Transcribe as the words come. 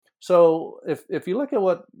So if you look at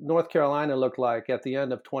what North Carolina looked like at the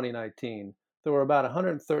end of 2019, there were about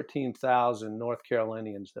 113,000 North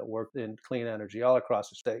Carolinians that worked in clean energy all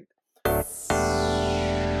across the state.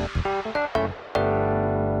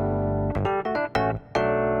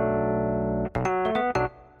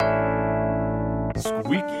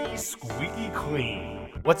 Squeaky, squeaky clean.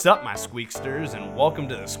 What's up, my squeaksters, and welcome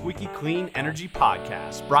to the Squeaky Clean Energy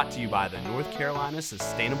Podcast, brought to you by the North Carolina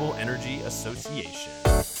Sustainable Energy Association.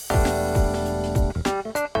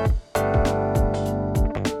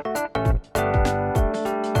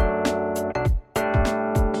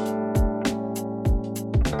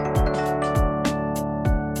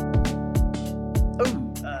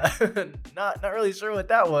 Not really sure what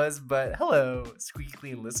that was, but hello, Squeaky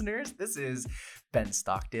Clean listeners. This is Ben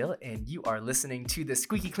Stockdale, and you are listening to the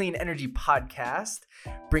Squeaky Clean Energy Podcast,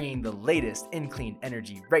 bringing the latest in clean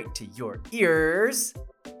energy right to your ears.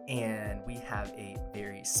 And we have a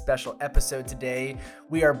very special episode today.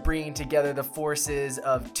 We are bringing together the forces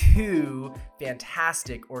of two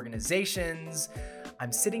fantastic organizations.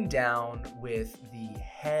 I'm sitting down with the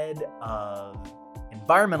head of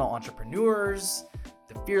Environmental Entrepreneurs,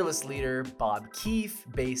 the fearless leader, Bob Keefe,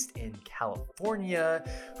 based in California,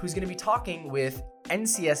 who's going to be talking with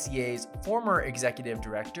NCSEA's former executive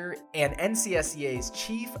director and NCSEA's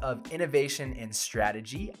chief of innovation and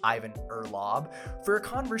strategy, Ivan Erlob, for a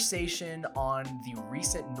conversation on the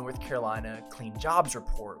recent North Carolina Clean Jobs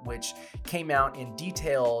Report, which came out and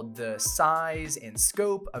detailed the size and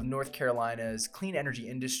scope of North Carolina's clean energy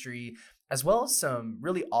industry, as well as some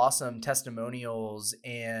really awesome testimonials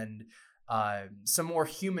and some more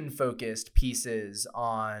human-focused pieces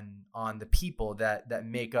on the people that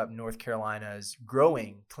make up North Carolina's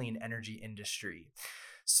growing clean energy industry.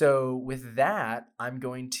 So with that, I'm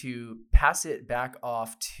going to pass it back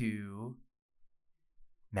off to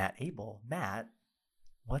Matt Abel. Matt,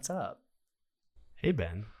 what's up? Hey,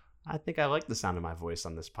 Ben. I think I like the sound of my voice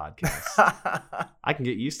on this podcast. I can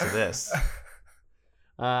get used to this.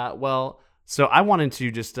 So I wanted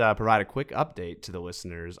to just provide a quick update to the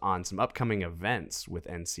listeners on some upcoming events with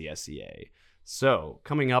NCSEA. So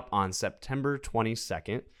coming up on September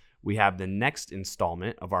 22nd, we have the next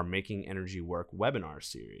installment of our Making Energy Work webinar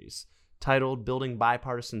series titled Building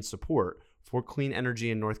Bipartisan Support for Clean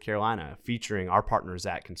Energy in North Carolina, featuring our partners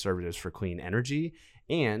at Conservatives for Clean Energy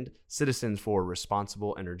and Citizens for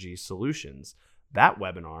Responsible Energy Solutions. That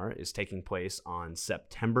webinar is taking place on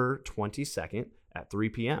September 22nd at 3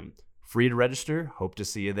 p.m. Free to register. Hope to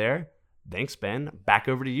see you there. Thanks, Ben. Back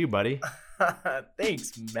over to you, buddy.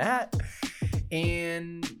 Thanks, Matt.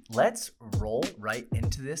 And let's roll right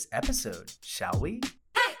into this episode, shall we?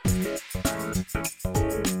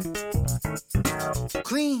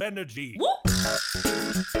 Clean energy.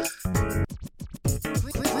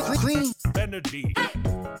 Clean energy.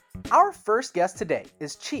 Our first guest today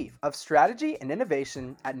is Chief of Strategy and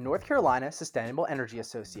Innovation at North Carolina Sustainable Energy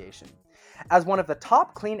Association. As one of the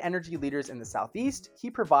top clean energy leaders in the Southeast, he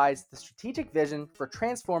provides the strategic vision for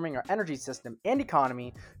transforming our energy system and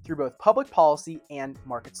economy through both public policy and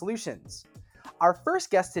market solutions. Our first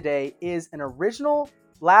guest today is an original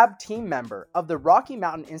lab team member of the Rocky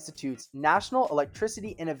Mountain Institute's National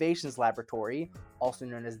Electricity Innovations Laboratory, also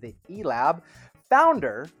known as the eLab,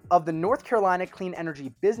 founder of the North Carolina Clean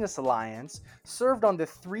Energy Business Alliance, served on the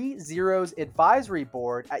 3 Zeros Advisory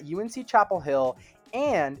Board at UNC Chapel Hill,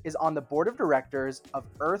 and is on the board of directors of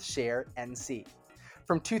Earthshare NC.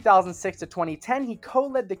 From 2006 to 2010, he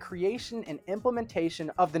co-led the creation and implementation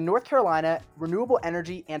of the North Carolina Renewable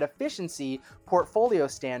Energy and Efficiency Portfolio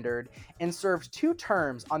Standard and served 2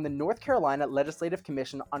 terms on the North Carolina Legislative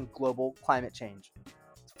Commission on Global Climate Change.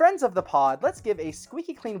 Friends of the pod, let's give a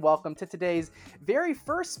squeaky clean welcome to today's very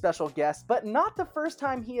first special guest, but not the first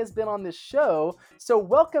time he has been on this show. So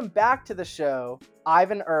welcome back to the show,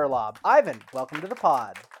 Ivan Erlob. Ivan, welcome to the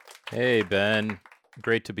pod. Hey, Ben.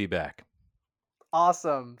 Great to be back.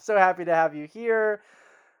 Awesome. So happy to have you here.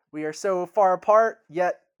 We are so far apart,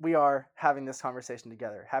 yet we are having this conversation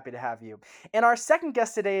together. Happy to have you. And our second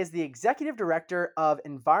guest today is the Executive Director of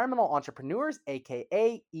Environmental Entrepreneurs,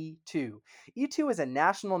 aka E2. E2 is a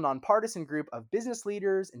national nonpartisan group of business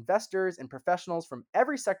leaders, investors, and professionals from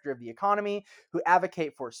every sector of the economy who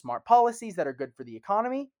advocate for smart policies that are good for the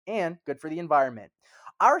economy and good for the environment.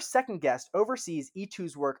 Our second guest oversees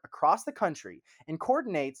E2's work across the country and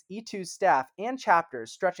coordinates E2's staff and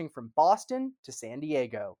chapters stretching from Boston to San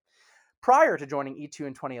Diego. Prior to joining E2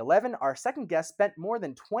 in 2011, our second guest spent more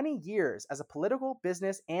than 20 years as a political,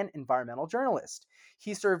 business, and environmental journalist.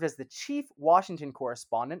 He served as the chief Washington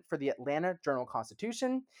correspondent for the Atlanta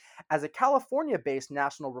Journal-Constitution, as a California-based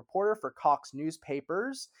national reporter for Cox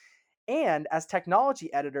Newspapers, and as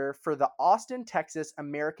technology editor for the Austin, Texas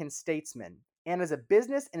American Statesman, and as a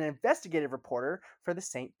business and investigative reporter for the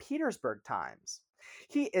St. Petersburg Times.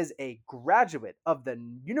 He is a graduate of the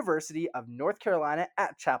University of North Carolina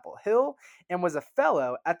at Chapel Hill and was a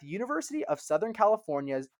fellow at the University of Southern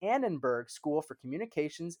California's Annenberg School for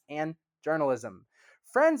Communications and Journalism.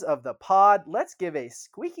 Friends of the pod, let's give a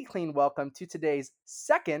squeaky clean welcome to today's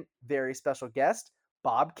second very special guest,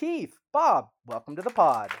 Bob Keefe. Bob, welcome to the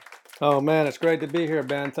pod. Oh man, it's great to be here,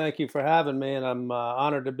 Ben. Thank you for having me, and I'm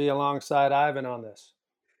honored to be alongside Ivan on this.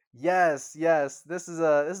 Yes. This is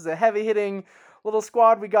a heavy hitting little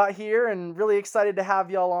squad we got here, and really excited to have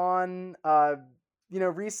y'all on.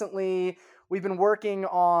 Recently we've been working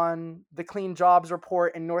on the Clean Jobs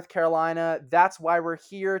Report in North Carolina. That's why we're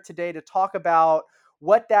here today, to talk about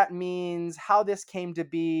what that means, how this came to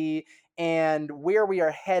be, and where we are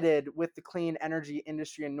headed with the clean energy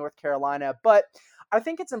industry in North Carolina. But I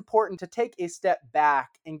think it's important to take a step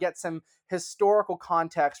back and get some historical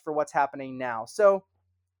context for what's happening now. So,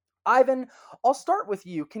 Ivan, I'll start with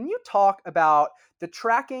you. Can you talk about the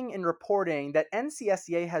tracking and reporting that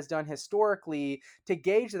NCSEA has done historically to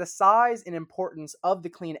gauge the size and importance of the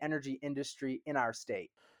clean energy industry in our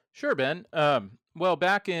state? Sure, Ben. Well,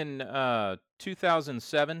 back in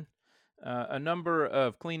 2007, a number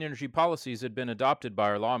of clean energy policies had been adopted by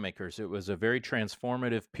our lawmakers. It was a very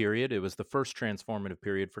transformative period. It was the first transformative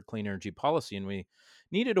period for clean energy policy, and we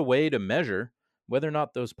needed a way to measure whether or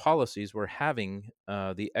not those policies were having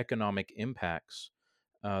the economic impacts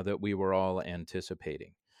that we were all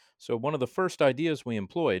anticipating. So, one of the first ideas we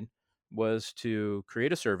employed was to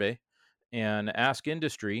create a survey and ask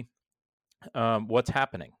industry what's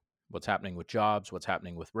happening. What's happening with jobs? What's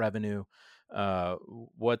happening with revenue?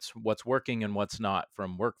 What's working and what's not,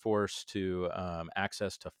 from workforce to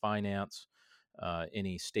access to finance,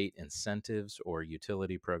 any state incentives or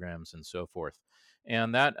utility programs, and so forth.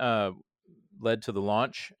 And that led to the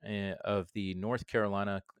launch of the North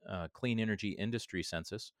Carolina Clean Energy Industry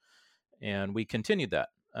Census, and we continued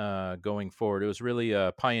that going forward. It was really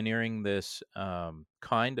pioneering this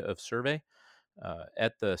kind of survey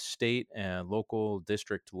at the state and local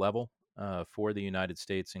district level for the United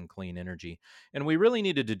States in clean energy. And we really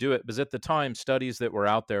needed to do it because at the time, studies that were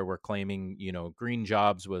out there were claiming, green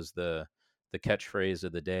jobs was the catchphrase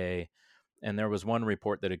of the day. And there was one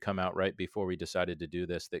report that had come out right before we decided to do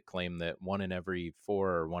this that claimed that 1 in every 4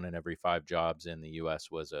 or 1 in every 5 jobs in the U.S.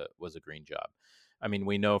 was a green job. I mean,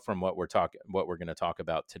 we know from what we're going to talk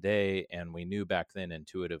about today, and we knew back then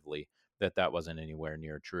intuitively that wasn't anywhere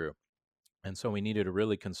near true. And so we needed a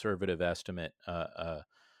really conservative estimate, a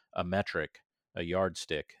metric, a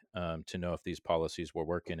yardstick, to know if these policies were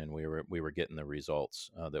working, and we were getting the results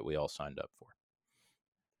that we all signed up for.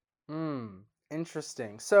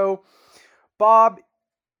 Interesting. So, Bob,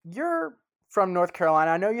 you're from North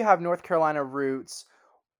Carolina. I know you have North Carolina roots.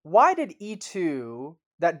 Why did E2,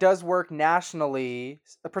 that does work nationally,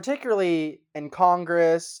 particularly in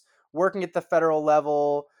Congress, working at the federal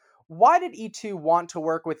level, why did E2 want to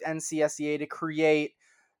work with NCSEA to create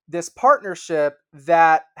this partnership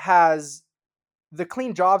that has the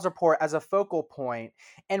Clean Jobs Report as a focal point?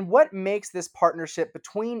 And what makes this partnership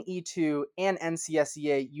between E2 and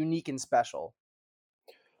NCSEA unique and special?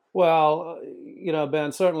 Well,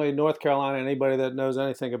 Ben, certainly North Carolina, anybody that knows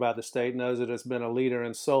anything about the state knows that it's been a leader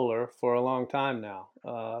in solar for a long time now.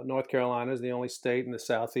 North Carolina is the only state in the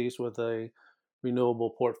Southeast with a renewable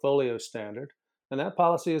portfolio standard. And that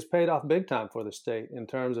policy has paid off big time for the state in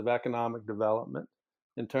terms of economic development,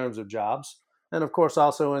 in terms of jobs, and of course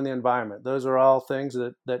also in the environment. Those are all things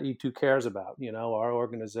that E2 cares about. Our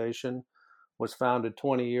organization was founded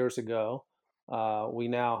 20 years ago. We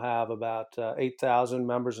now have about 8,000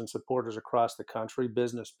 members and supporters across the country,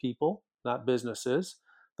 business people, not businesses.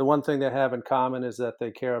 The one thing they have in common is that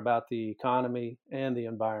they care about the economy and the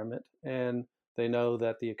environment, and they know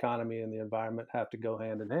that the economy and the environment have to go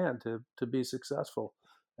hand in hand to be successful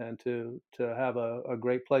and to have a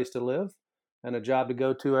great place to live and a job to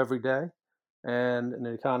go to every day and an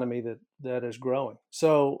economy that is growing.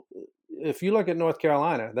 So if you look at North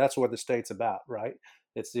Carolina, that's what the state's about, right?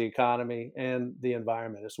 It's the economy and the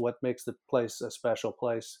environment. It's what makes the place a special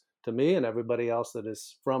place to me and everybody else that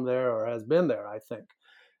is from there or has been there, I think.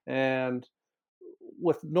 And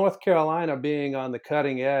with North Carolina being on the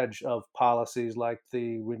cutting edge of policies like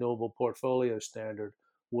the Renewable Portfolio Standard,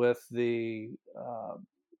 with the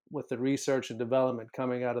research and development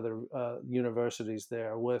coming out of the universities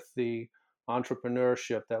there, with the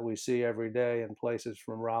entrepreneurship that we see every day in places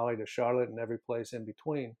from Raleigh to Charlotte and every place in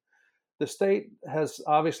between, the state has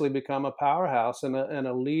obviously become a powerhouse and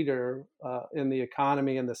a leader in the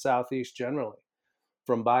economy in the Southeast generally.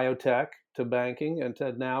 from biotech to banking and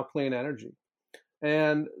to now clean energy.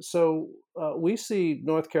 And so we see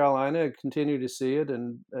North Carolina, continue to see it,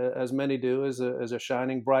 and as many do, as a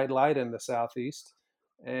shining bright light in the Southeast.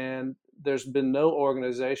 And there's been no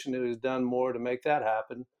organization who has done more to make that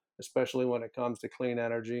happen, especially when it comes to clean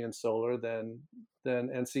energy and solar, than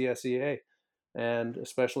NCSEA. And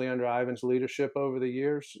especially under Ivan's leadership over the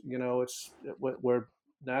years, we're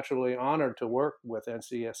naturally honored to work with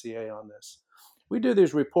NCSEA on this. We do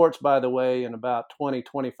these reports, by the way, in about 20,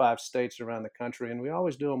 25 states around the country, and we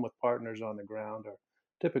always do them with partners on the ground, or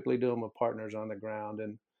typically do them with partners on the ground.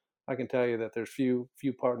 And I can tell you that there's few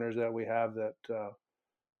partners that we have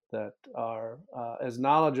that are as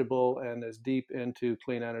knowledgeable and as deep into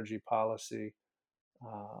clean energy policy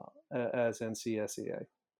as NCSEA.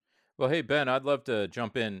 Well, hey, Ben, I'd love to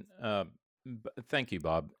jump in. Thank you,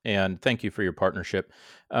 Bob, and thank you for your partnership.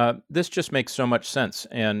 This just makes so much sense.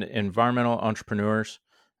 And environmental entrepreneurs,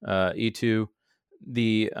 E2,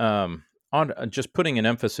 just putting an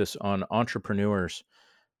emphasis on entrepreneurs,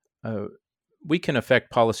 we can affect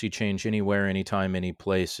policy change anywhere, anytime, any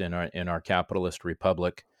place in our capitalist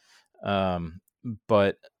republic.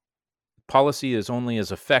 But policy is only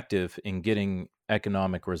as effective in getting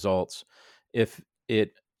economic results if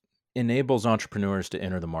it enables entrepreneurs to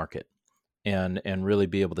enter the market and really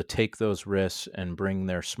be able to take those risks and bring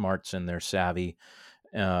their smarts and their savvy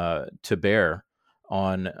to bear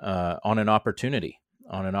on an opportunity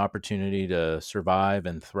to survive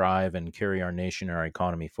and thrive and carry our nation, our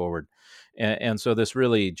economy forward. And so this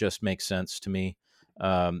really just makes sense to me.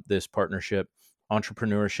 This partnership,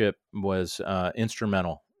 entrepreneurship was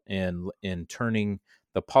instrumental in turning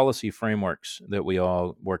the policy frameworks that we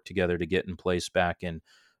all worked together to get in place back in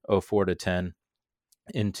 04 to 10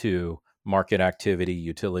 into market activity,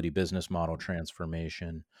 utility business model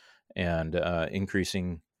transformation, and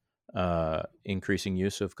increasing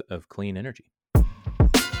use of clean energy.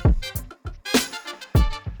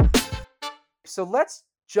 So let's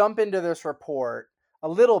jump into this report a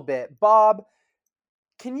little bit. Bob,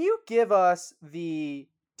 can you give us the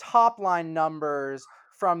top line numbers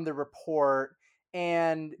from the report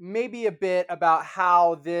and maybe a bit about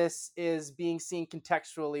how this is being seen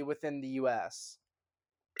contextually within the U.S.?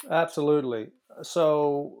 Absolutely.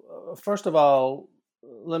 So first of all,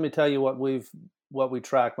 let me tell you what we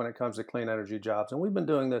track when it comes to clean energy jobs, and we've been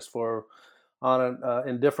doing this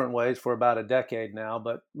in different ways for about a decade now,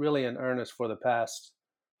 but really in earnest for the past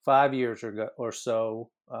 5 years or so,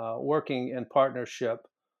 working in partnership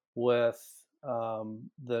with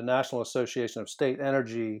the National Association of State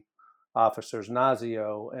Energy Officers,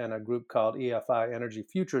 NASIO, and a group called EFI Energy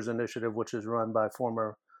Futures Initiative, which is run by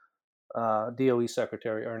former DOE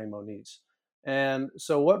Secretary Ernie Moniz. And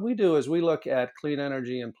so what we do is we look at clean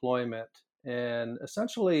energy employment in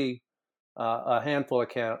essentially a handful of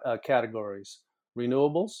categories: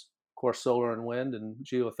 renewables, of course, solar and wind and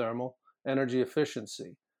geothermal; energy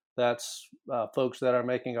efficiency. That's folks that are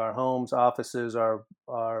making our homes, offices,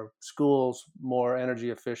 our schools more energy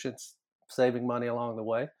efficient, saving money along the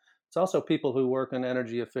way. It's also people who work in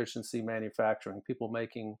energy efficiency manufacturing, people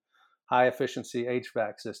making high efficiency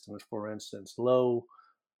HVAC systems, for instance, low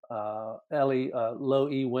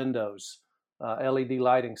E windows, LED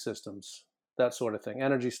lighting systems, that sort of thing,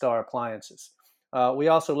 Energy Star appliances. We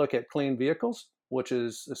also look at clean vehicles, which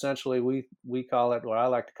is essentially, we call it, or I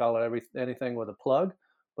like to call it, anything with a plug,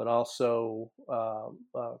 but also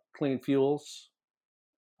clean fuels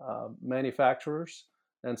manufacturers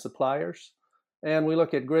and suppliers. And we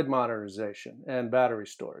look at grid modernization and battery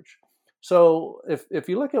storage. So if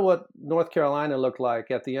you look at what North Carolina looked like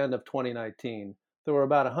at the end of 2019, there were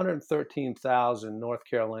about 113,000 North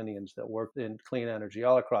Carolinians that worked in clean energy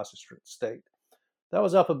all across the state. That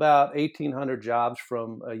was up about 1,800 jobs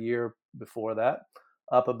from a year before that,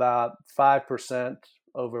 up about 5%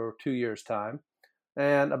 over 2 years' time,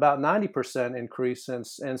 and about 90% increase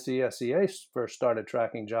since NCSEA first started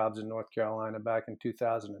tracking jobs in North Carolina back in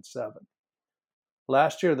 2007.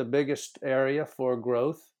 Last year, the biggest area for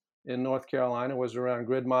growth in North Carolina was around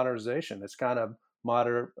grid modernization. It's kind of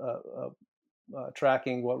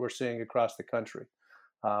tracking what we're seeing across the country.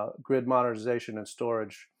 Grid modernization and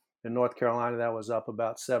storage in North Carolina, that was up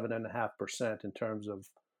about 7.5% in terms of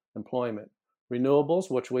employment.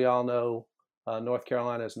 Renewables, which we all know North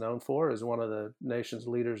Carolina is known for, is one of the nation's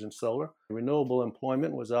leaders in solar. Renewable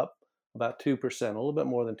employment was up about 2%, a little bit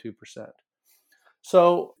more than 2%.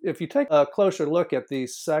 So if you take a closer look at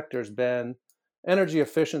these sectors, Ben, energy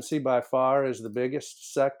efficiency by far is the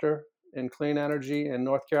biggest sector in clean energy in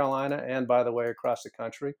North Carolina and, by the way, across the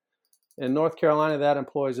country. In North Carolina, that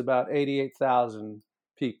employs about 88,000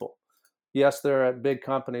 people. Yes, they're at big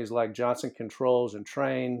companies like Johnson Controls and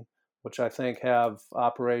Trane, which I think have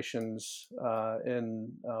operations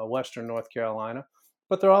in Western North Carolina.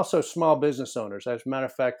 But they're also small business owners. As a matter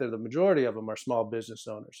of fact, the majority of them are small business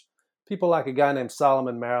owners. People like a guy named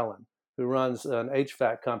Solomon Maryland, who runs an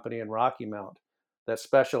HVAC company in Rocky Mount that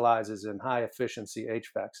specializes in high efficiency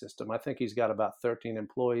HVAC system. I think he's got about 13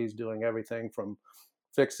 employees doing everything from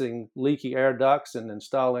fixing leaky air ducts and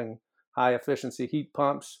installing high efficiency heat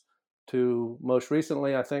pumps to most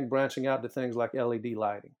recently, I think, branching out to things like LED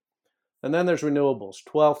lighting. And then there's renewables.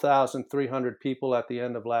 12,300 people at the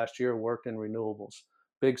end of last year worked in renewables.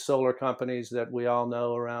 Big solar companies that we all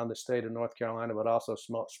know around the state of North Carolina, but also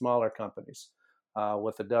smaller companies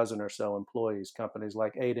with a dozen or so employees, companies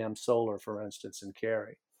like 8M Solar, for instance, in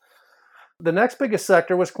Cary. The next biggest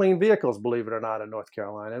sector was clean vehicles, believe it or not, in North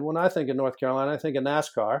Carolina. And when I think of North Carolina, I think of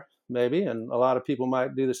NASCAR, maybe, and a lot of people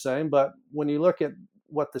might do the same. But when you look at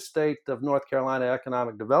what the state of North Carolina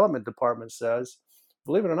Economic Development Department says,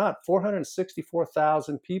 believe it or not,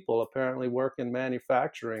 464,000 people apparently work in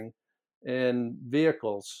manufacturing in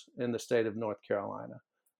vehicles in the state of North Carolina.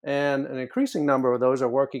 And an increasing number of those are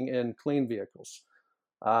working in clean vehicles.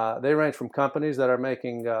 They range from companies that are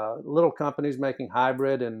making little companies making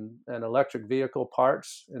hybrid and electric vehicle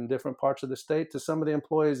parts in different parts of the state to some of the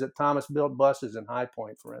employees at Thomas Built Buses in High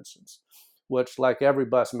Point, for instance, which, like every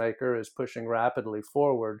bus maker, is pushing rapidly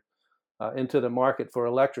forward into the market for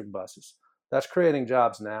electric buses. That's creating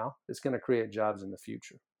jobs now. It's going to create jobs in the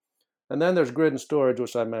future. And then there's grid and storage,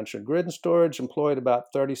 which I mentioned. Grid and storage employed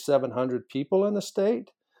about 3,700 people in the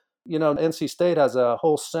state. You know, NC State has a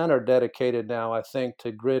whole center dedicated now, I think,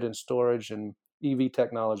 to grid and storage and EV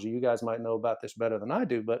technology. You guys might know about this better than I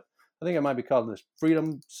do, but I think it might be called the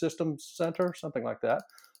Freedom Systems Center, something like that.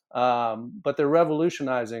 But they're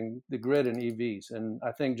revolutionizing the grid and EVs. And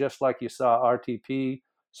I think just like you saw RTP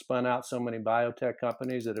spun out so many biotech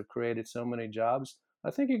companies that have created so many jobs,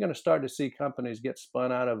 I think you're going to start to see companies get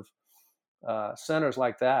spun out of centers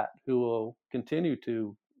like that who will continue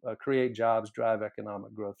to create jobs, drive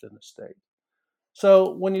economic growth in the state.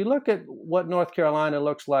 So when you look at what North Carolina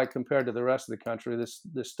looks like compared to the rest of the country,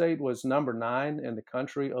 the state was number 9 in the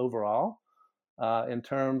country overall in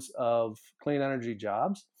terms of clean energy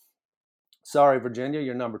jobs. Sorry, Virginia,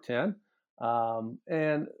 you're number 10.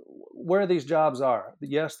 And where these jobs are,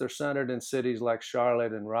 yes, they're centered in cities like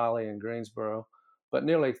Charlotte and Raleigh and Greensboro, but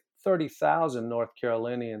nearly 30,000 North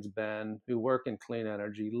Carolinians, Ben, who work in clean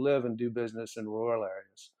energy, live and do business in rural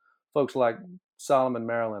areas. Folks like Solomon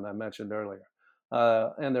Maryland, I mentioned earlier.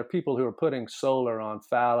 And they're people who are putting solar on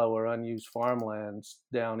fallow or unused farmlands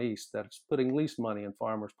down east that's putting lease money in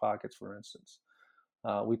farmers' pockets, for instance.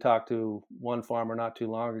 We talked to one farmer not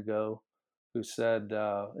too long ago who said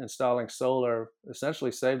installing solar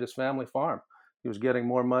essentially saved his family farm. He was getting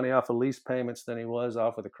more money off of lease payments than he was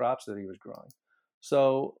off of the crops that he was growing.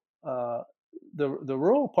 So the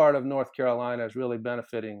rural part of North Carolina is really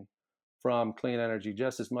benefiting from clean energy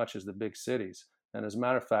just as much as the big cities. And as a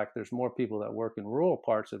matter of fact, there's more people that work in rural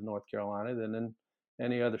parts of North Carolina than in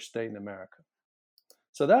any other state in America.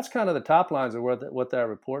 So that's kind of the top lines of what that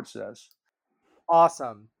report says.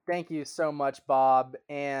 Awesome. Thank you so much, Bob.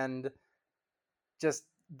 And just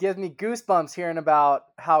gives me goosebumps hearing about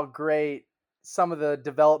how great some of the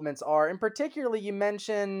developments are. And particularly, you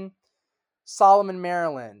mentioned Solomon,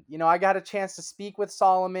 Maryland. You know, I got a chance to speak with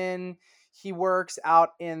Solomon. He works out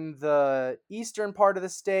in the eastern part of the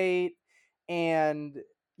state. And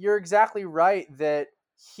you're exactly right that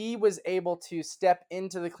he was able to step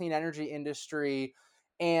into the clean energy industry,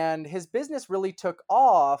 and his business really took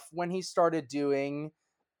off when he started doing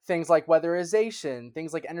things like weatherization,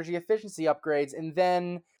 things like energy efficiency upgrades. And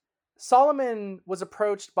then Solomon was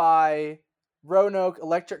approached by Roanoke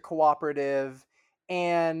Electric Cooperative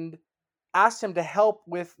and asked him to help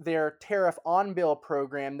with their tariff on-bill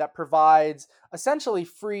program that provides essentially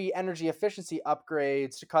free energy efficiency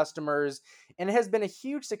upgrades to customers, and it has been a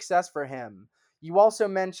huge success for him. You also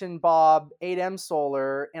mentioned, Bob, 8M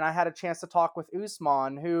Solar, and I had a chance to talk with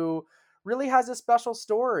Usman, who really has a special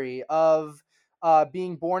story of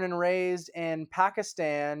being born and raised in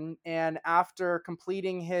Pakistan, and after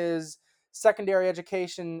completing his secondary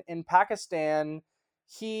education in Pakistan,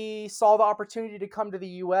 he saw the opportunity to come to the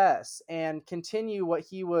U.S. and continue what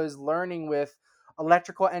he was learning with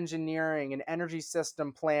electrical engineering and energy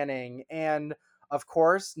system planning. And of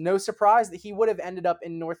course, no surprise that he would have ended up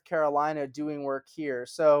in North Carolina doing work here.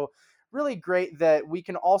 So really great that we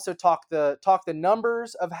can also talk the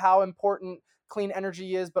numbers of how important clean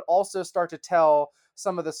energy is, but also start to tell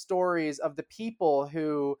some of the stories of the people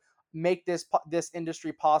who make this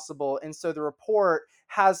industry possible. And so the report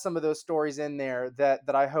has some of those stories in there that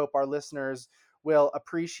I hope our listeners will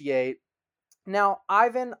appreciate. Now,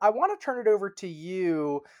 Ivan, I want to turn it over to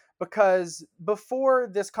you because before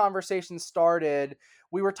this conversation started,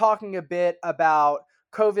 we were talking a bit about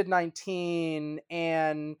COVID-19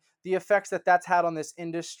 and the effects that that's had on this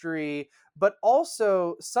industry, but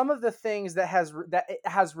also some of the things that it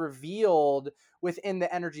has revealed within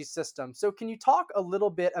the energy system. So can you talk a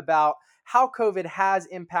little bit about how COVID has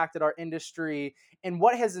impacted our industry and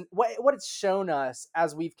what it's shown us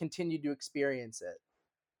as we've continued to experience it?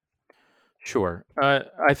 Sure.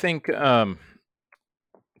 I think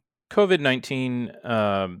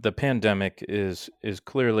COVID-19, the pandemic, is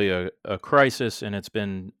clearly a crisis, and it's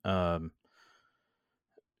been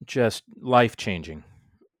just life changing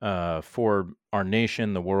for our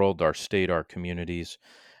nation, the world, our state, our communities.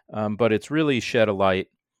 But it's really shed a light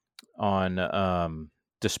on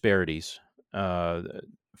disparities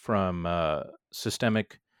from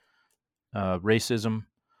systemic racism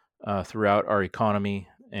throughout our economy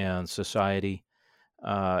and society,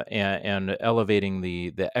 and elevating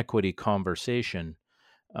the equity conversation.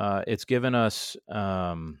 It's given us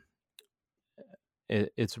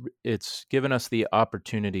it's given us the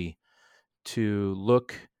opportunity to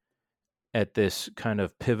look at this kind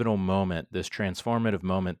of pivotal moment, this transformative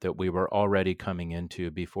moment that we were already coming into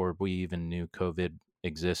before we even knew COVID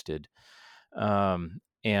existed,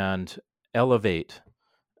 and elevate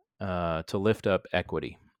to lift up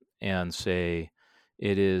equity and say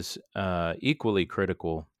it is equally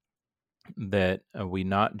critical that we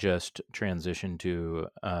not just transition to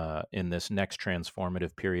in this next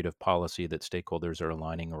transformative period of policy that stakeholders are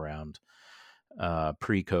aligning around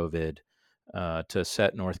pre-COVID to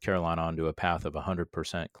set North Carolina onto a path of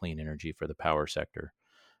 100% clean energy for the power sector.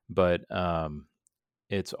 But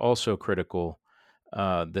it's also critical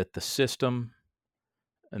that the system,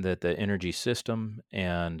 and that the energy system,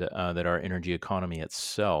 and that our energy economy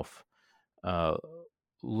itself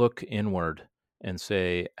look inward and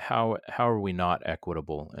say, how are we not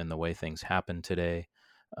equitable in the way things happen today,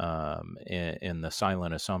 in the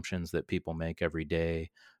silent assumptions that people make every day,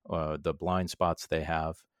 the blind spots they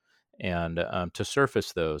have, and to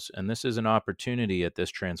surface those. And this is an opportunity at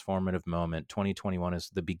this transformative moment. 2021 is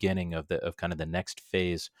the beginning of kind of the next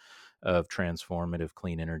phase of transformative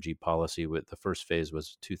clean energy policy. With the first phase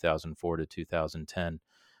was 2004 to 2010.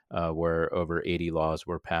 Where over 80 laws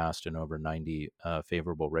were passed and over 90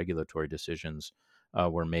 favorable regulatory decisions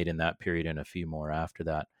were made in that period, and a few more after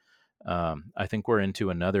that. I think we're into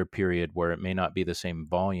another period where it may not be the same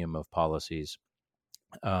volume of policies,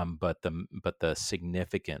 but the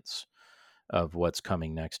significance of what's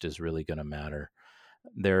coming next is really going to matter.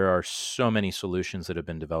 There are so many solutions that have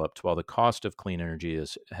been developed. While the cost of clean energy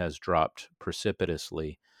has dropped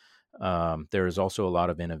precipitously, there is also a lot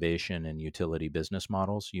of innovation in utility business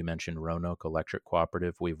models. You mentioned Roanoke Electric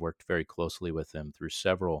Cooperative. We've worked very closely with them through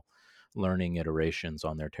several learning iterations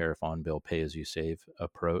on their tariff on bill pay-as-you-save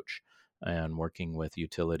approach, and working with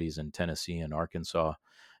utilities in Tennessee and Arkansas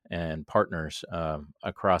and partners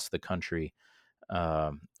across the country.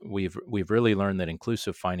 We've really learned that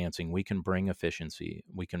inclusive financing, we can bring efficiency,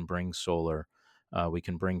 we can bring solar, we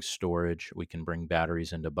can bring storage, we can bring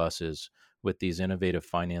batteries into buses with these innovative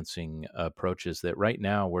financing approaches that right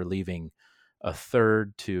now we're leaving a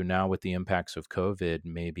third to, now with the impacts of COVID,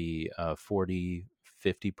 maybe 40-50%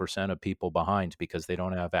 of people behind because they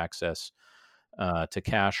don't have access to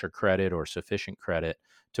cash or credit or sufficient credit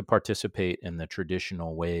to participate in the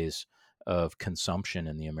traditional ways of consumption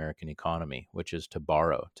in the American economy, which is to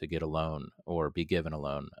borrow, to get a loan or be given a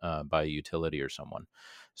loan by a utility or someone.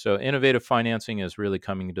 So innovative financing is really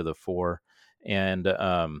coming to the fore. And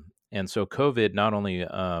so COVID not only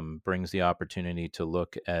brings the opportunity to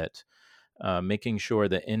look at making sure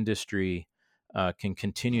the industry can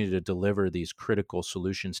continue to deliver these critical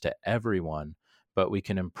solutions to everyone, but we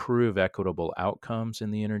can improve equitable outcomes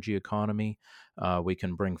in the energy economy. We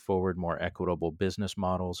can bring forward more equitable business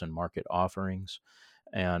models and market offerings,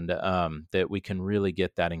 and that we can really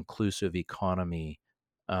get that inclusive economy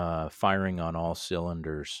firing on all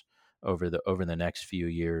cylinders over the next few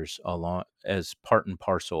years, along as part and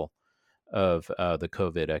parcel of the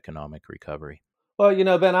COVID economic recovery. Well,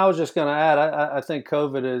 Ben, I was just going to add, I think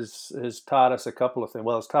COVID has taught us a couple of things.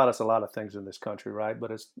 Well, it's taught us a lot of things in this country, right?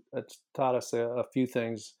 But it's taught us a few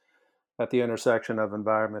things at the intersection of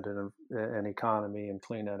environment and economy and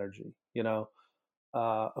clean energy.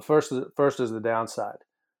 First is the downside.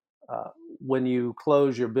 When you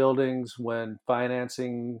close your buildings, when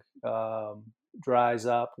financing dries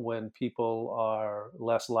up, when people are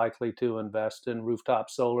less likely to invest in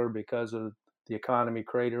rooftop solar because of the economy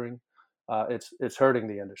cratering, it's hurting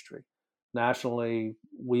the industry. Nationally,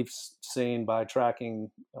 we've seen by tracking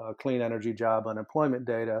clean energy job unemployment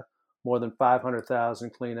data, more than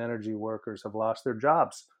 500,000 clean energy workers have lost their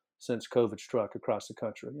jobs since COVID struck across the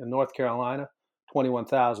country. In North Carolina,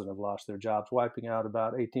 21,000 have lost their jobs, wiping out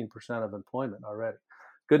about 18% of employment already.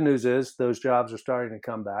 Good news is those jobs are starting to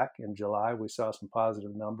come back. In July, we saw some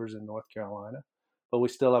positive numbers in North Carolina, but we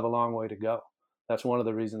still have a long way to go. That's one of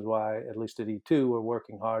the reasons why, at least at E2, we're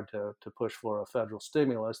working hard to push for a federal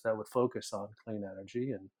stimulus that would focus on clean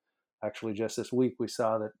energy. And actually, just this week, we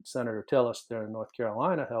saw that Senator Tillis there in North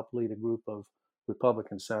Carolina helped lead a group of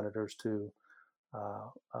Republican senators to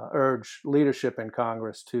urge leadership in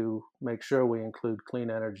Congress to make sure we include clean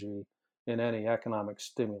energy in any economic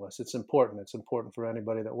stimulus. It's important. It's important for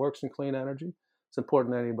anybody that works in clean energy. It's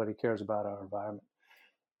important that anybody cares about our environment.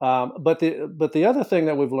 But the other thing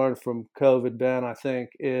that we've learned from COVID, Ben, I think,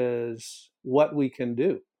 is what we can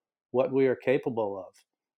do, what we are capable of.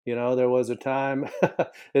 You know, there was a time,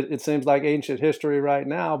 it seems like ancient history right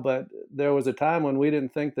now, but there was a time when we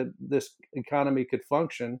didn't think that this economy could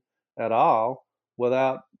function at all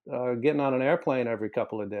without getting on an airplane every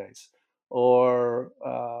couple of days, or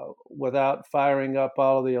without firing up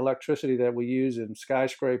all of the electricity that we use in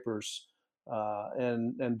skyscrapers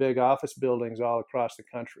and big office buildings all across the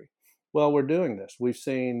country. Well, we're doing this. We've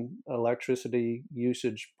seen electricity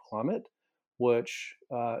usage plummet, which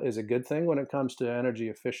is a good thing when it comes to energy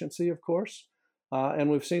efficiency, of course.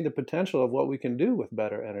 And we've seen the potential of what we can do with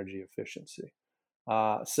better energy efficiency.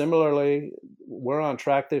 Similarly, we're on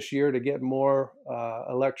track this year to get more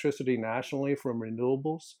electricity nationally from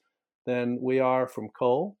renewables than we are from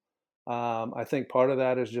coal. I think part of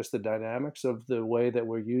that is just the dynamics of the way that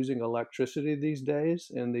we're using electricity these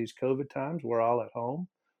days in these COVID times. We're all at home.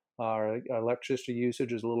 Our electricity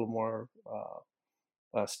usage is a little more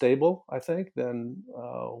stable, I think, than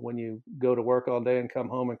when you go to work all day and come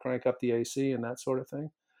home and crank up the AC and that sort of thing.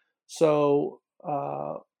 So,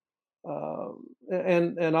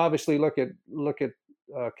 and obviously look at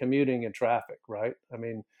commuting and traffic, right? I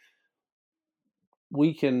mean,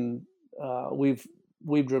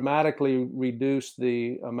 we've dramatically reduced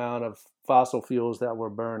the amount of fossil fuels that we're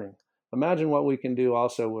burning. Imagine what we can do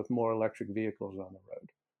also with more electric vehicles on the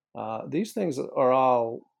road. These things are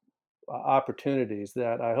all opportunities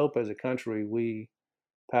that I hope as a country we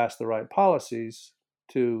pass the right policies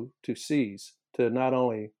to seize, to not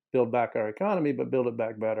only build back our economy, but build it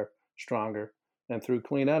back better, stronger, and through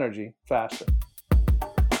clean energy, faster.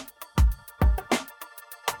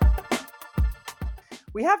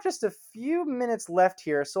 We have just a few minutes left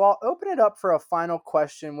here, so I'll open it up for a final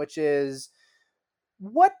question, which is,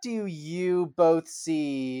 what do you both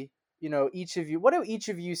see, each of you, what do each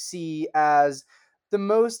of you see as the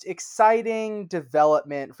most exciting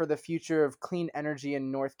development for the future of clean energy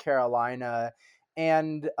in North Carolina,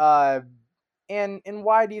 and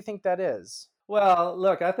why do you think that is? Well,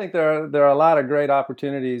 look, I think there are a lot of great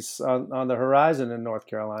opportunities on the horizon in North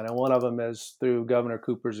Carolina. One of them is through Governor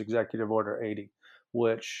Cooper's Executive Order 80,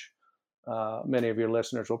 which many of your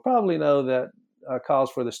listeners will probably know that calls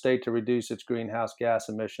for the state to reduce its greenhouse gas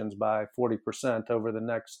emissions by 40% over the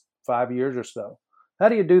next 5 years or so. How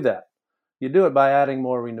do you do that? You do it by adding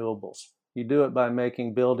more renewables. You do it by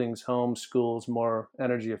making buildings, homes, schools more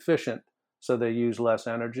energy efficient so they use less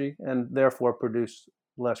energy and therefore produce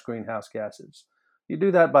less greenhouse gases. You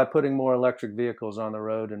do that by putting more electric vehicles on the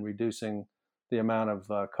road and reducing the amount of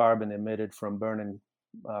carbon emitted from burning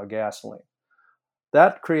gasoline.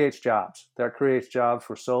 That creates jobs. That creates jobs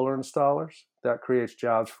for solar installers. That creates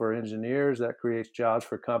jobs for engineers. That creates jobs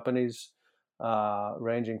for companies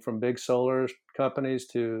ranging from big solar companies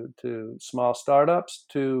to small startups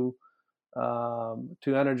to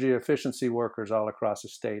energy efficiency workers all across the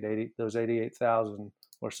state. Those 88,000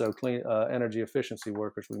 or so clean energy efficiency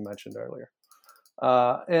workers we mentioned earlier.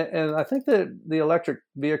 And I think that the electric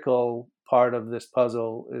vehicle part of this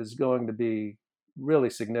puzzle is going to be really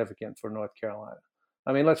significant for North Carolina.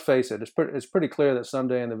 I mean, let's face it, it's pretty clear that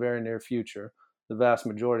someday in the very near future, the vast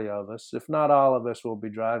majority of us, if not all of us, will be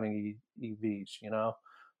driving EVs.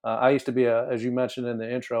 I used to be as you mentioned in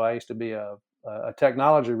the intro, I used to be a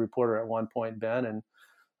technology reporter at one point, Ben, and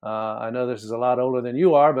I know this is a lot older than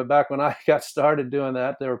you are, but back when I got started doing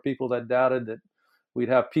that, there were people that doubted that we'd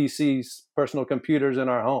have PCs, personal computers in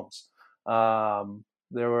our homes.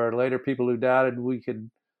 There were later people who doubted we could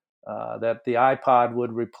that the iPod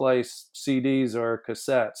would replace CDs or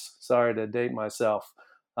cassettes. Sorry to date myself.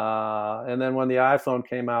 And then when the iPhone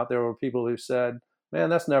came out, there were people who said, man,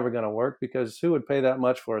 that's never going to work because who would pay that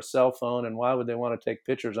much for a cell phone and why would they want to take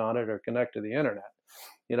pictures on it or connect to the internet?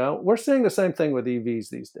 We're seeing the same thing with EVs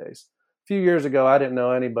these days. If few years ago, I didn't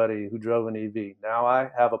know anybody who drove an EV. Now I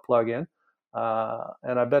have a plug-in,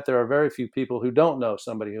 and I bet there are very few people who don't know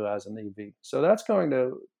somebody who has an EV. So that's going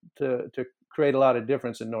to create a lot of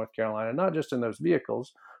difference in North Carolina, not just in those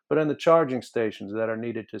vehicles, but in the charging stations that are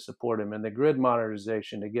needed to support them and the grid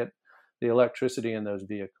modernization to get the electricity in those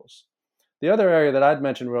vehicles. The other area that I'd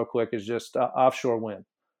mention real quick is just offshore wind.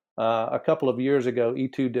 A couple of years ago,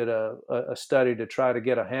 E2 did a study to try to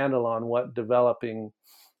get a handle on what developing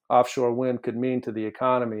offshore wind could mean to the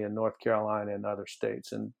economy in North Carolina and other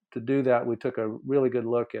states. And to do that, we took a really good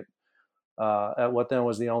look at what then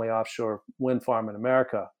was the only offshore wind farm in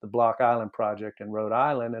America, the Block Island project in Rhode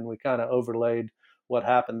Island. And we kind of overlaid what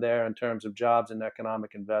happened there in terms of jobs and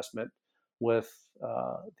economic investment with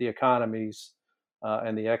the economies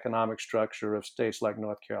and the economic structure of states like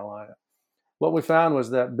North Carolina. What we found was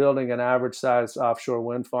that building an average sized offshore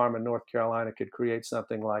wind farm in North Carolina could create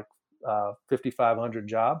something like 5,500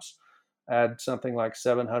 jobs, add something like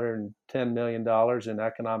 $710 million in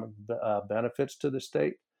economic benefits to the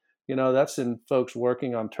state. That's in folks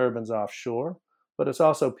working on turbines offshore, but it's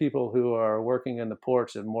also people who are working in the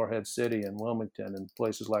ports in Morehead City and Wilmington and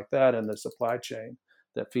places like that, and the supply chain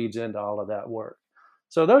that feeds into all of that work.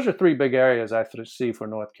 So those are three big areas I see for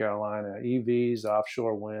North Carolina: EVs,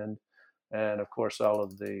 offshore wind, and of course all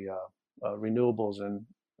of the renewables and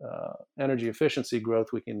energy efficiency growth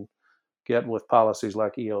we can get with policies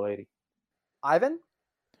like EO80. Ivan?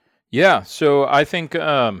 Yeah, so I think,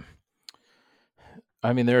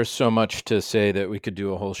 there's so much to say that we could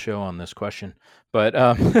do a whole show on this question, but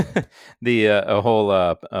a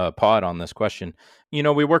whole pod on this question.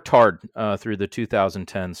 We worked hard through the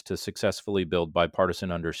 2010s to successfully build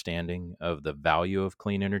bipartisan understanding of the value of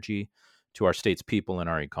clean energy to our state's people and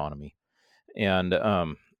our economy. And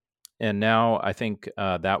now I think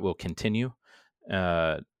that will continue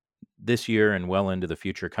this year and well into the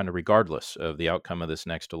future, kind of regardless of the outcome of this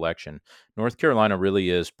next election. North Carolina really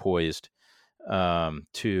is poised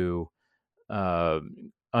to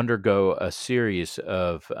undergo a series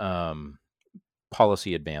of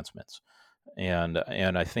policy advancements. And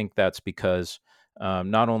I think that's because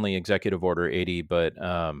not only Executive Order 80, but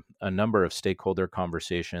a number of stakeholder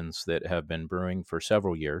conversations that have been brewing for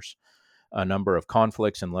several years, a number of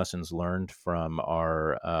conflicts and lessons learned from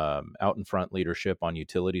our out in front leadership on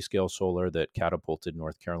utility scale solar that catapulted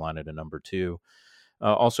North Carolina to number 2.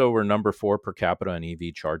 Also, we're number 4 per capita in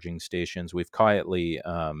EV charging stations. We've quietly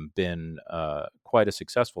been quite a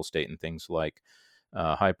successful state in things like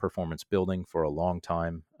high performance building for a long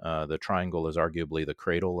time. The Triangle is arguably the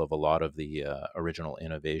cradle of a lot of the original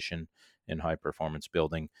innovation in high performance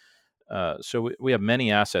building. So we have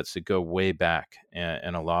many assets that go way back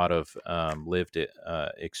and a lot of lived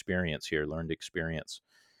experience here, learned experience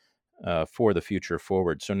for the future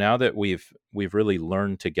forward. So now that we've really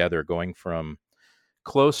learned together, going from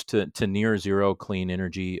close to near zero clean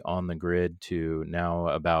energy on the grid to now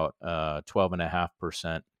about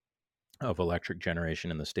 12.5% of electric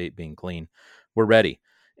generation in the state being clean, we're ready.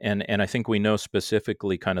 And I think we know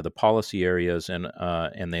specifically kind of the policy areas,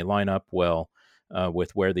 and they line up well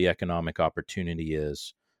with where the economic opportunity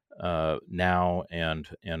is now and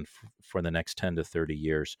for the next 10 to 30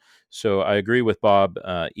 years. So I agree with Bob.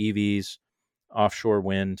 EVs, offshore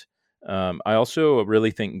wind. I also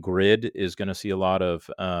really think grid is going to see a lot of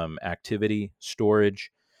activity,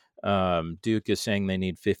 storage. Duke is saying they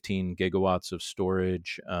need 15 gigawatts of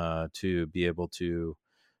storage to be able to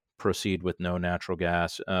proceed with no natural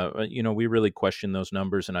gas. We really question those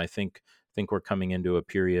numbers, and I think we're coming into a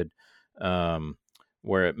period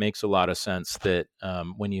where it makes a lot of sense that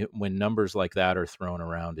when numbers like that are thrown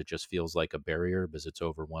around, it just feels like a barrier because it's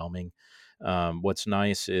overwhelming. What's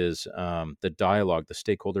nice is the dialogue, the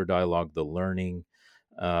stakeholder dialogue, the learning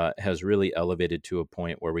has really elevated to a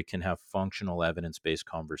point where we can have functional evidence-based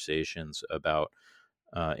conversations about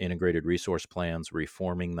integrated resource plans,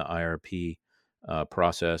 reforming the IRP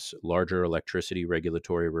process, larger electricity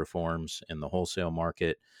regulatory reforms in the wholesale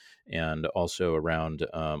market, and also around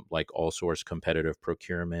like all source competitive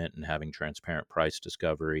procurement and having transparent price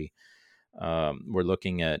discovery. We're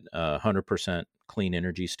looking at 100% clean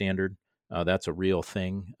energy standard. That's a real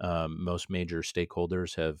thing. Most major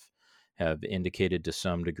stakeholders have indicated to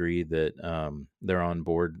some degree that they're on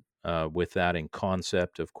board with that in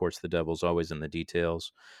concept. Of course, the devil's always in the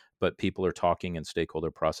details, but people are talking in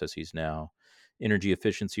stakeholder processes now. Energy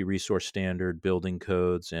efficiency resource standard, building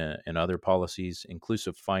codes, and other policies,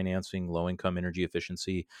 inclusive financing, low-income energy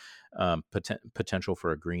efficiency, potential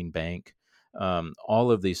for a green bank. All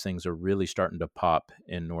of these things are really starting to pop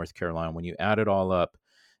in North Carolina. When you add it all up,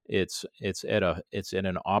 it's at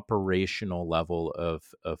an operational level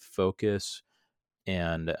of focus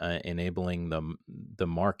and enabling the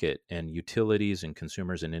market and utilities and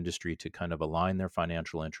consumers and industry to kind of align their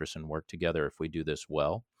financial interests and work together. If we do this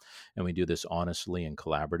well, and we do this honestly and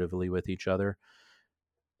collaboratively with each other,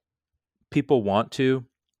 people want to.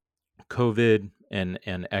 COVID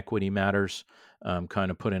and equity matters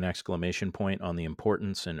kind of put an exclamation point on the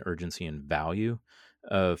importance and urgency and value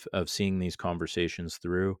of seeing these conversations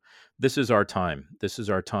through. This is our time. This is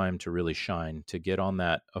our time to really shine, to get on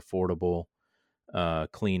that affordable,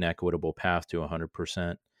 clean, equitable path to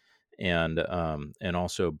 100%, and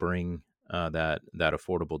also bring that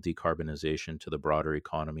affordable decarbonization to the broader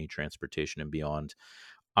economy, transportation, and beyond.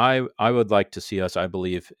 I would like to see us. I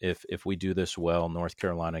believe if we do this well, North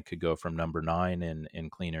Carolina could go from number 9 in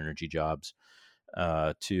clean energy jobs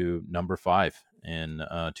to number 5 in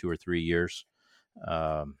 2 or 3 years.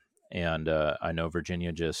 And I know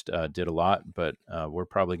Virginia just did a lot, but we're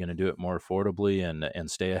probably going to do it more affordably and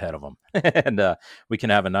stay ahead of them. And we can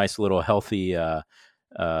have a nice little healthy.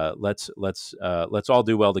 Let's all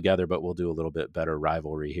do well together, but we'll do a little bit better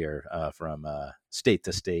rivalry here from state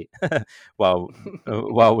to state while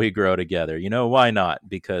we grow together. Why not?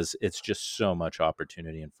 Because it's just so much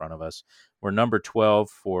opportunity in front of us. We're number 12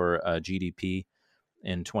 for GDP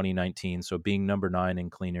in 2019. So being number 9 in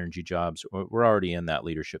clean energy jobs, we're already in that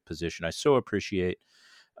leadership position. I so appreciate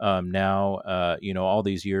now, all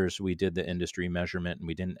these years we did the industry measurement and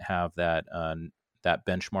we didn't have that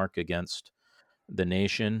benchmark against the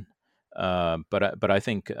nation. But I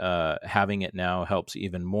think having it now helps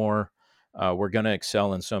even more. We're going to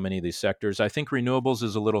excel in so many of these sectors. I think renewables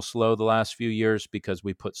is a little slow the last few years because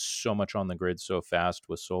we put so much on the grid so fast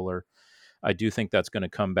with solar. I do think that's going to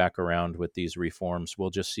come back around with these reforms. We'll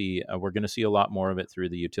just see. We're going to see a lot more of it through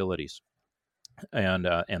the utilities, and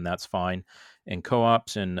that's fine. And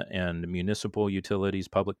co-ops and municipal utilities,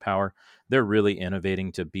 public power, they're really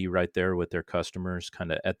innovating to be right there with their customers,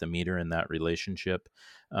 kind of at the meter in that relationship.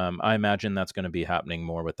 I imagine that's going to be happening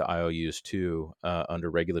more with the IOUs too,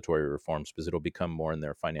 under regulatory reforms, because it'll become more in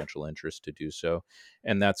their financial interest to do so,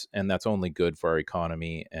 and that's only good for our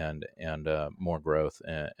economy and more growth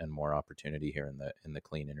and more opportunity here in the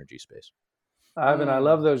clean energy space. Ivan, I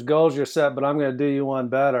love those goals you're set, but I'm going to do you one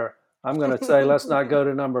better. I'm going to say, let's not go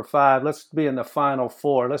to number 5. Let's be in the Final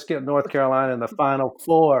Four. Let's get North Carolina in the Final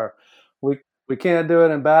Four. We can't do it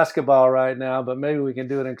in basketball right now, but maybe we can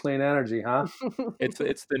do it in clean energy, huh? It's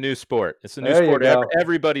the new sport. It's the new sport.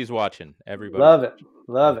 Everybody's watching. Everybody.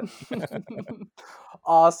 Love it.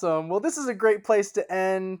 Awesome. Well, this is a great place to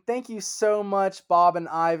end. Thank you so much, Bob and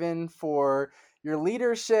Ivan, for your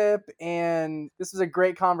leadership, and this was a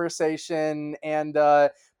great conversation. And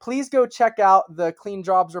please go check out the Clean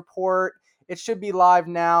Jobs Report. It should be live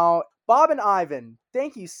now. Bob and Ivan,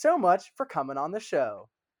 thank you so much for coming on the show.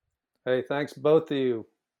 Hey, thanks both of you.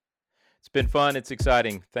 It's been fun. It's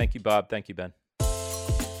exciting. Thank you, Bob. Thank you, Ben.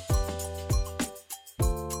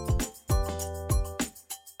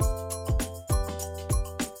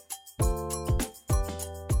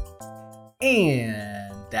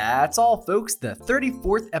 And that's all, folks. The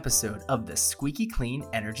 34th episode of the Squeaky Clean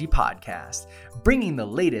Energy Podcast, bringing the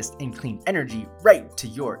latest in clean energy right to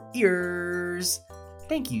your ears.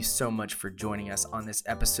 Thank you so much for joining us on this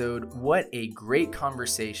episode. What a great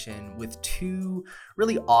conversation with 2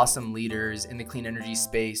 really awesome leaders in the clean energy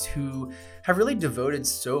space who have really devoted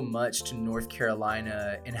so much to North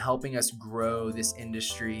Carolina in helping us grow this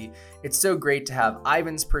industry. It's so great to have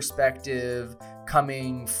Ivan's perspective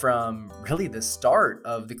coming from really the start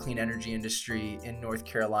of the clean energy industry in North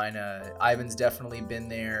Carolina. Ivan's definitely been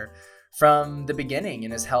there from the beginning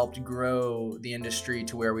and has helped grow the industry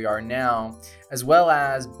to where we are now, as well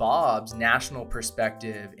as Bob's national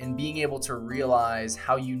perspective and being able to realize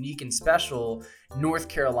how unique and special North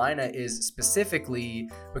Carolina is, specifically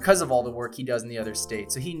because of all the work he does in the other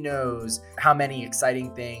states. So he knows how many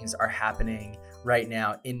exciting things are happening right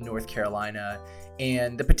now in North Carolina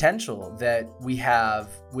and the potential that we have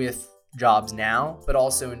with jobs now, but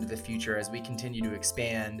also into the future as we continue to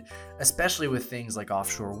expand, especially with things like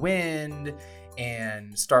offshore wind,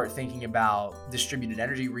 and start thinking about distributed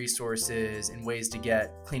energy resources and ways to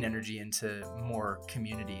get clean energy into more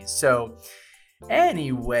communities. So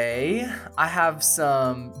anyway, I have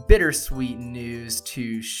some bittersweet news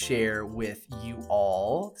to share with you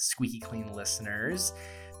all, Squeaky Clean listeners.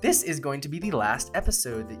 This is going to be the last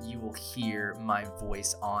episode that you will hear my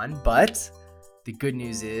voice on, but The good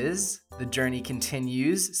news is the journey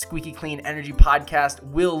continues. Squeaky Clean Energy Podcast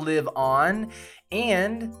will live on.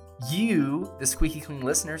 And you, the Squeaky Clean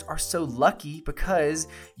listeners, are so lucky because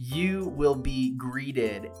you will be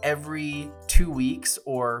greeted every 2 weeks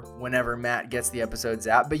or whenever Matt gets the episodes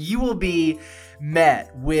out. But you will be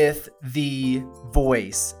met with the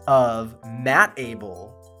voice of Matt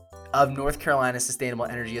Abel of North Carolina Sustainable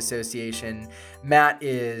Energy Association. Matt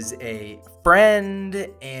is a friend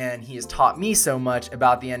and he has taught me so much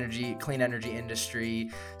about the clean energy industry.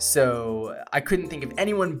 So I couldn't think of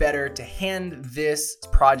anyone better to hand this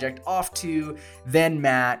project off to than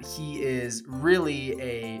Matt. He is really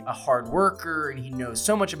a hard worker and he knows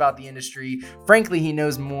so much about the industry. Frankly, he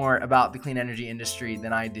knows more about the clean energy industry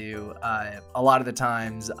than I do. A lot of the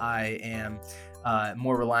times I am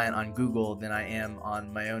more reliant on Google than I am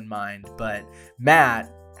on my own mind. But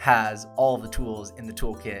Matt has all the tools in the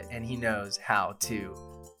toolkit and he knows how to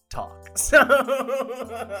talk. So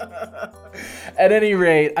at any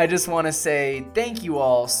rate, I just want to say thank you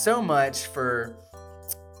all so much for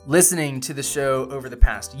listening to the show over the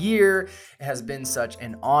past year. It has been such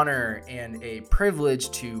an honor and a privilege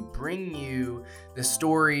to bring you the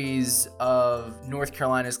stories of North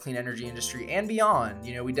Carolina's clean energy industry and beyond.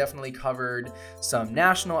 You know, we definitely covered some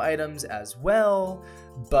national items as well,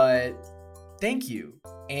 but thank you.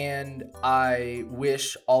 And I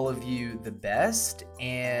wish all of you the best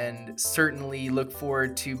and certainly look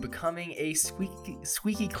forward to becoming a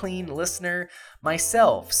squeaky clean listener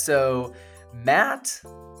myself. So Matt,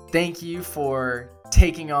 thank you for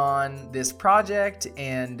taking on this project,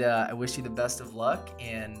 and I wish you the best of luck.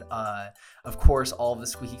 And of course, all of the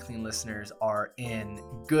Squeaky Clean listeners are in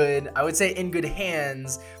good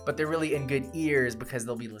hands, but they're really in good ears because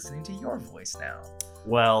they'll be listening to your voice now.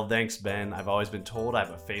 Well, thanks, Ben. I've always been told I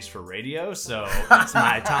have a face for radio, so it's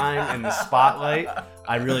my time in the spotlight.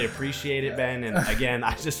 I really appreciate it, Ben. And again,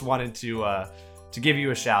 I just wanted to give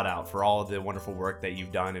you a shout out for all of the wonderful work that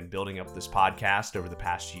you've done in building up this podcast over the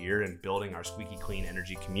past year and building our Squeaky Clean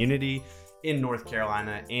Energy community in North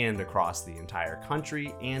Carolina and across the entire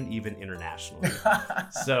country and even internationally.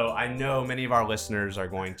 So I know many of our listeners are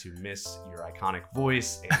going to miss your iconic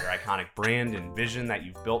voice and your iconic brand and vision that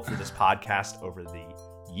you've built for this podcast over the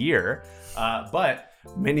year, but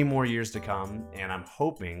many more years to come, and I'm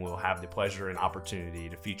hoping we'll have the pleasure and opportunity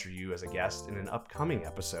to feature you as a guest in an upcoming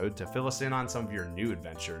episode to fill us in on some of your new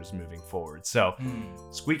adventures moving forward. So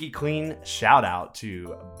Squeaky Clean shout out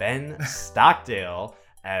to Ben Stockdale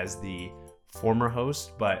as the former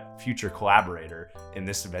host but future collaborator in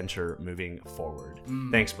this adventure moving forward.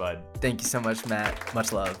 Thanks, bud. Thank you so much, Matt.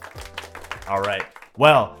 Much love. All right,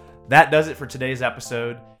 well, that does it for today's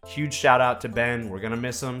episode. Huge shout out to Ben. We're gonna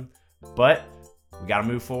miss him, but we gotta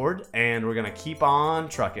move forward and we're gonna keep on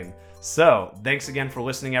trucking. So thanks again for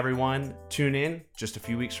listening, everyone. Tune in just a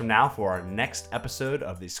few weeks from now for our next episode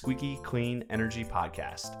of the Squeaky Clean Energy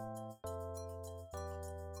Podcast.